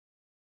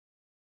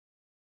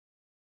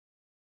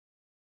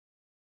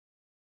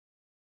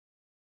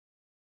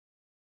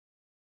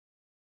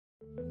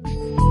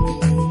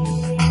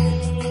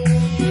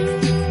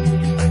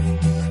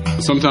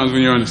Sometimes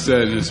when you're on a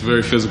set and it's a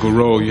very physical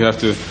role, you have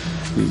to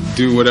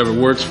do whatever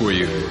works for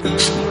you.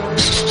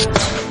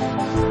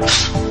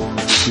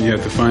 You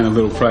have to find a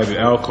little private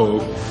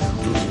alcove,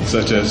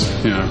 such as,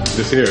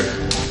 this here,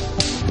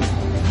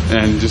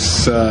 and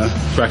just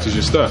practice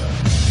your stuff.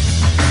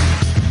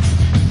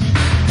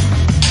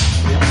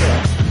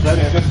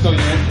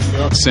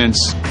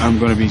 Since I'm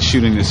going to be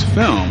shooting this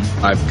film,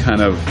 I've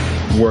kind of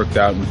worked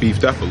out and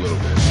beefed up a little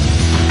bit.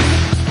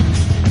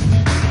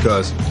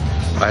 Because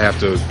I have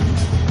to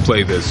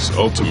play this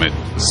ultimate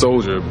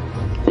soldier.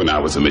 When I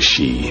was a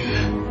machine,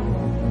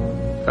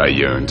 I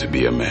yearned to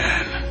be a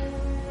man.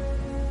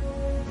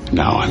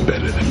 Now I'm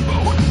better than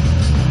both.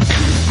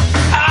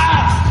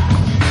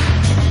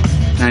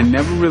 I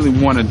never really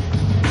want to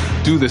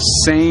do the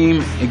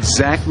same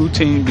exact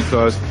routine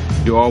because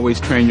you always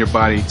train your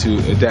body to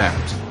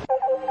adapt.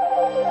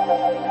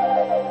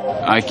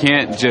 I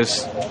can't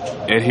just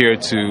adhere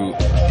to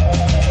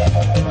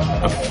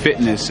a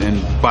fitness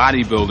and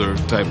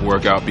bodybuilder type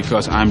workout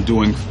because I'm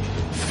doing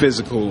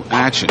physical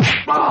action.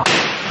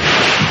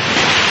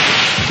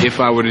 If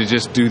I were to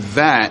just do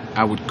that,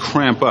 I would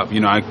cramp up.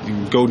 I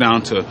could go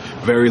down to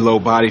very low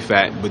body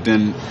fat, but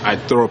then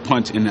I'd throw a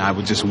punch and I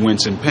would just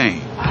wince in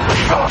pain.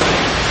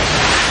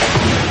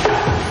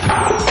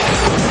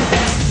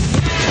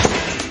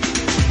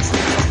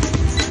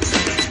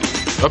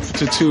 Up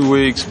to 2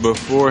 weeks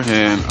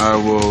beforehand, I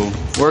will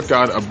work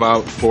out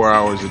about 4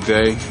 hours a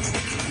day.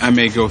 I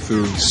may go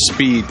through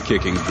speed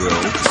kicking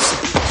drills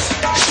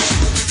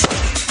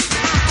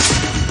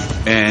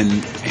and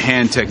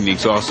hand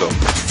techniques also.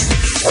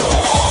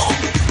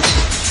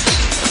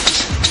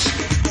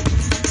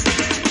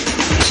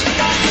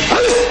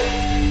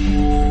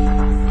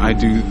 I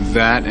do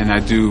that, and I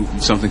do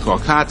something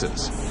called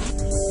katas,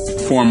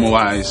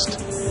 formalized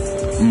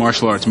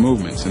martial arts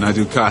movements, and I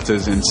do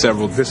katas in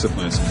several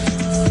disciplines.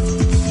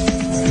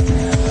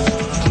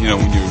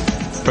 When you're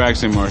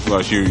practicing martial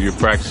arts, you're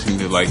practicing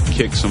to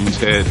kick someone's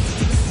head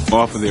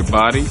off of their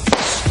body.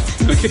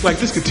 A kick like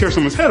this could tear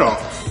someone's head off.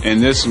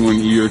 And this one,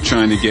 you're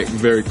trying to get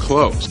very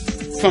close.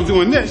 If I'm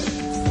doing this,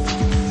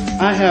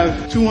 I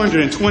have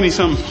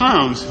 220-something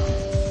pounds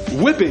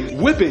whipping.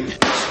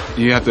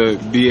 You have to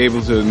be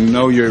able to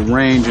know your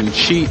range and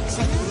cheat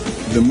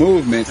the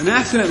movement. An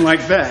accident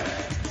like that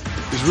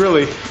is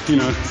really,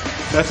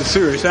 that's a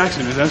serious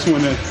accident. That's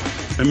one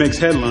that makes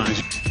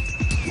headlines.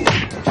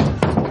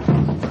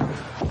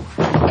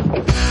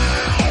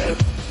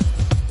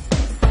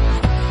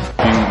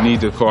 You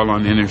need to call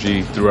on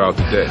energy throughout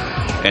the day.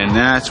 And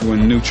that's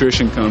when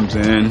nutrition comes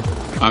in.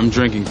 I'm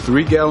drinking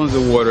 3 gallons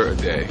of water a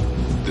day,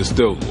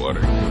 distilled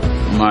water.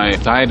 My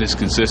diet is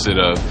consisted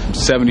of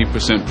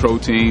 70%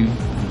 protein.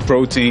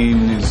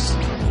 Protein is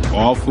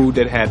all food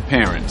that had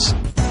parents.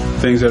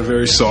 Things that are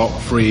very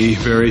salt-free,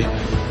 very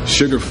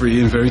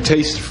sugar-free, and very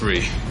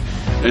taste-free.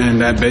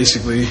 And that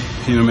basically,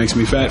 makes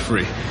me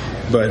fat-free,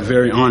 but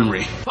very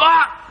ornery.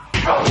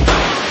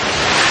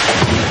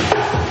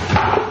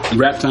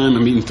 Rap time,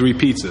 I'm eating 3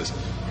 pizzas.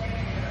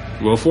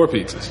 Well, 4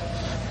 pizzas.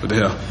 What the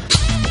hell?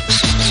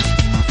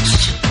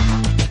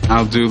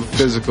 I'll do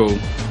physical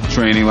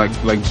training,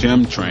 like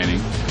gym training,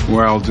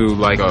 where I'll do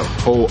a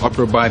whole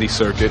upper body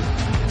circuit,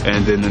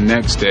 and then the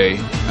next day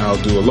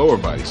I'll do a lower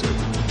body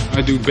circuit.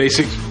 I do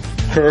basic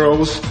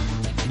curls,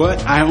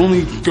 but I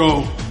only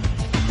go,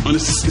 on a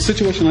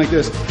situation like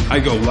this, I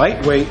go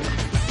lightweight,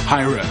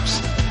 high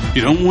reps.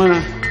 You don't want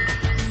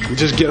to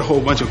just get a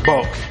whole bunch of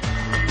bulk.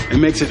 It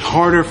makes it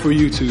harder for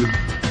you to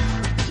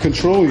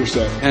control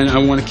yourself. And I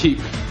want to keep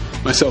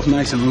myself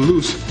nice and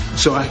loose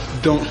so I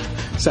don't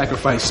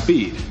sacrifice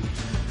speed.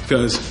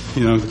 Because,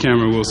 the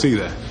camera will see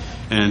that.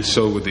 And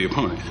so would the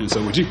opponent. And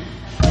so would you.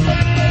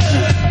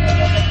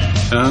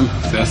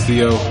 That's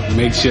the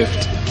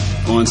makeshift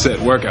on-set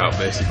workout,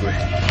 basically.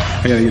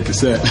 I gotta get to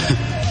set.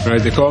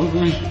 Right, they're calling for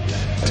me?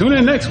 Tune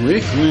in next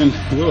week when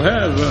we'll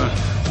have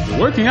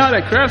working out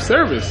at craft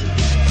service.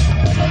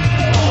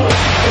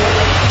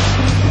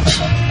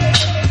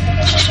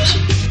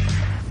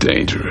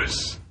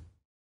 Dangerous.